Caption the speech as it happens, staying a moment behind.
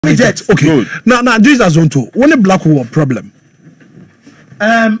Reject. Okay. Good. Now, this is Azonto. When a black hole problem.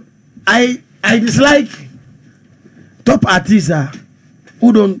 I dislike top artists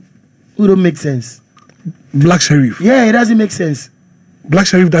who don't make sense. Black Sherif. Yeah, it doesn't make sense. Black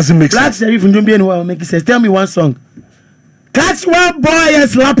Sherif doesn't make sense. Black Sherif don't be anywhere make sense. Tell me one song. Catch one boy and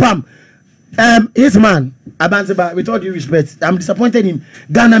slap him. His man, Abanseba, with all due respect, I'm disappointed in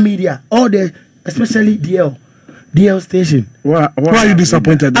Ghana media, all the especially DL station. Why are you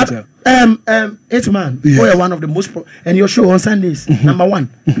disappointed? It's man. Yeah. You're one of the most and your show on Sundays, number one.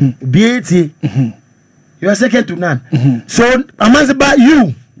 BAT. You are second to none. So Abanseba,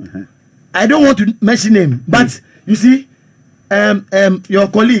 you. I don't want to mention him, but you see, your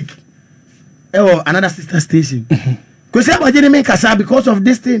colleague, or another sister station. Because I didn't make us because of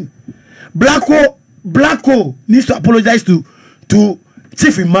this thing. Blacko needs to apologize to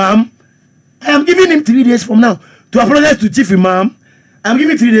Chief Imam. I am giving him 3 days from now to apologize to Chief Imam. I'm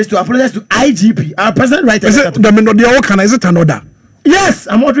giving 3 days to apologize to IGP, our president right. Is it an order? Yes,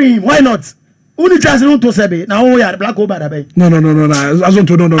 I'm ordering him. Why not? Only chance to say now we are black over the No.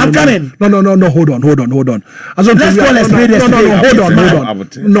 Azonto, no. I'm coming. No. Hold on. Azonto, let's call a spade. Hold on.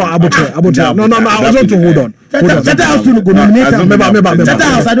 No, Azonto, hold on. That house to go nominate. That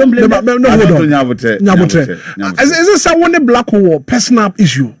house, I don't blame. No, hold on. Is this one black hole personal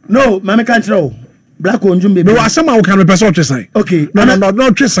issue? No, Mama can't know. Black hole, Jumbe. No, somehow can person say. Okay. No,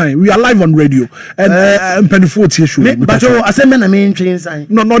 Trisai. We are live on radio and Pennyfort issue. But I said, man, I mean, sign.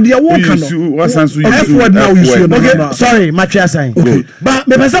 No, the award can. F word now you see. Okay, sorry, Matria sign. Okay. But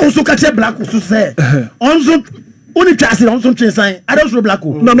me person also catch a black hole say. Also, only chance on some sign. I don't know black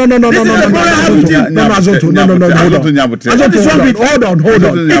hole. No. Hold on. It's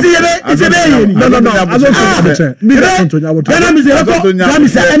a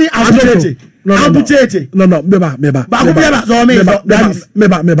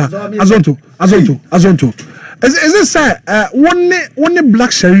Azonto. Is this one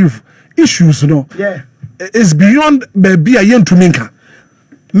Black Sherif issues, no? Yeah. Is beyond baby a yen to minka.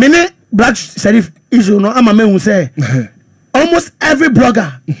 Many Black Sherif issue, no, I'm a man who say almost every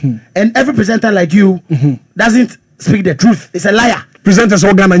blogger and every presenter like you doesn't speak the truth. It's a liar. Presenters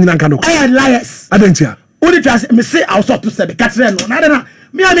organ and I am liars. I don't hear. Only just me say I'll stop to say the catch no. I don't know.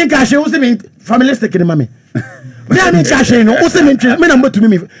 Me I mean cash who say me familiaristic in mommy. Me I mean cash no. Who say me number to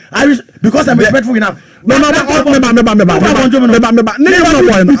me. Because I'm respectful enough. No. Azonto.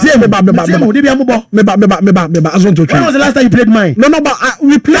 When was the last time you played mine? No, but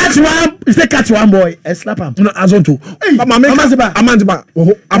we played catch one. You say catch one boy and slap him. No, Azonto. Amanziba.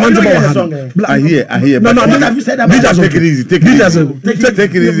 I hear. No. What have you said about it? Take it easy. Take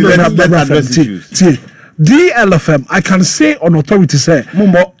it easy. Let's address issues. DLFM, I can say on authority say,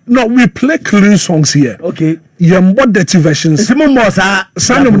 no, we play clean songs here. Okay. You more dirty versions. No. I'm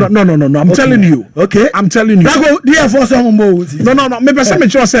telling you. Okay. I'm telling you. No. Maybe some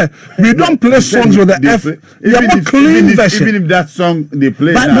say we don't play songs with the F. You more clean version. Even if that song they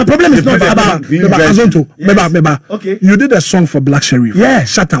play. But the problem is not about Azonto. Okay. You did a song for Black Sherif. Yeah.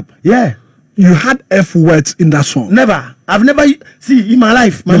 Shut up. Yeah. You had F words in that song. Never. I've never see in my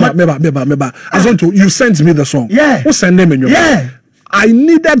life. Azonto, you sent me the song. Yeah. Who sent them in your mind? I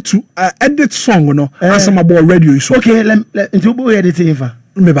needed to edit song, you know, as I'm about radio. Okay, let me edit it.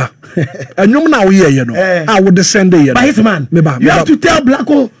 Meba. And you know you know. I would send it. But his man. You have to tell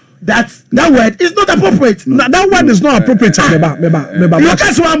Blacko that word is not appropriate. No, that word is not appropriate. Meba. You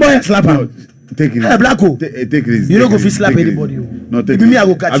catch one boy and slap him. Take it. Blacko. Take it easy. You don't go fit slap anybody. No, take it. Me I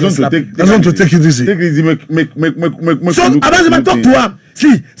go catch you slap. I want to take it easy. Take it easy. Make. So Abazima talk to him.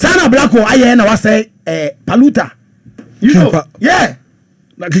 See, Sana Blacko. I hear now say Paluta. You know? Yeah.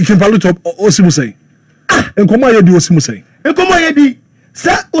 Kim Paluta Osimu say. Enkoma yedi Osimu say. Enkoma yedi.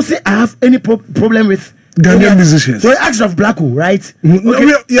 Sir, Osi, I have any problem with Ghanaian musicians. So he asked of Blacko, right?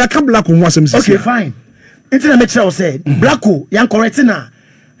 Okay. Yeah, come Blacko was him. Okay, fine. Internet make sure said Blacko, young correcting now.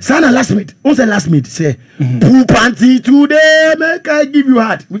 Sana last mate. What's the last mate? Say, poo panty today, make I give you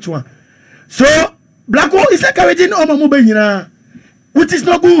heart. Which one? So Blacko is encouraging Oma Mubena, which is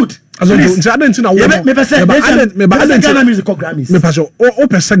not good. I don't know. Ghana musical Grammys.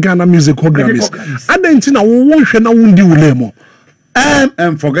 Ghana musical Grammys. I don't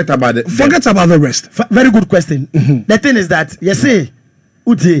know. Forget about it. Forget about the rest. Very good question. The thing is that you say,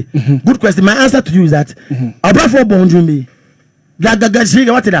 Uti, good question. My answer to you is that Abrafo Bonjumi,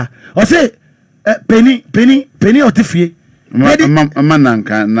 what did I? Or say penny or Tiffy. I'm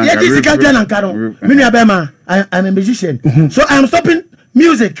a musician. So I'm stopping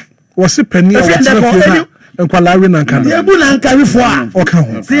music. Was it penny or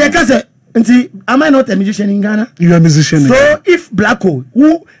Am I not a musician in Ghana? You are a musician. So if Blacko,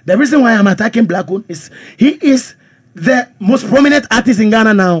 who the reason why I'm attacking Blacko is he is the most prominent artist in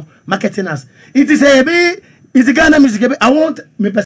Ghana now, marketing us. It is a Ghana music. I want me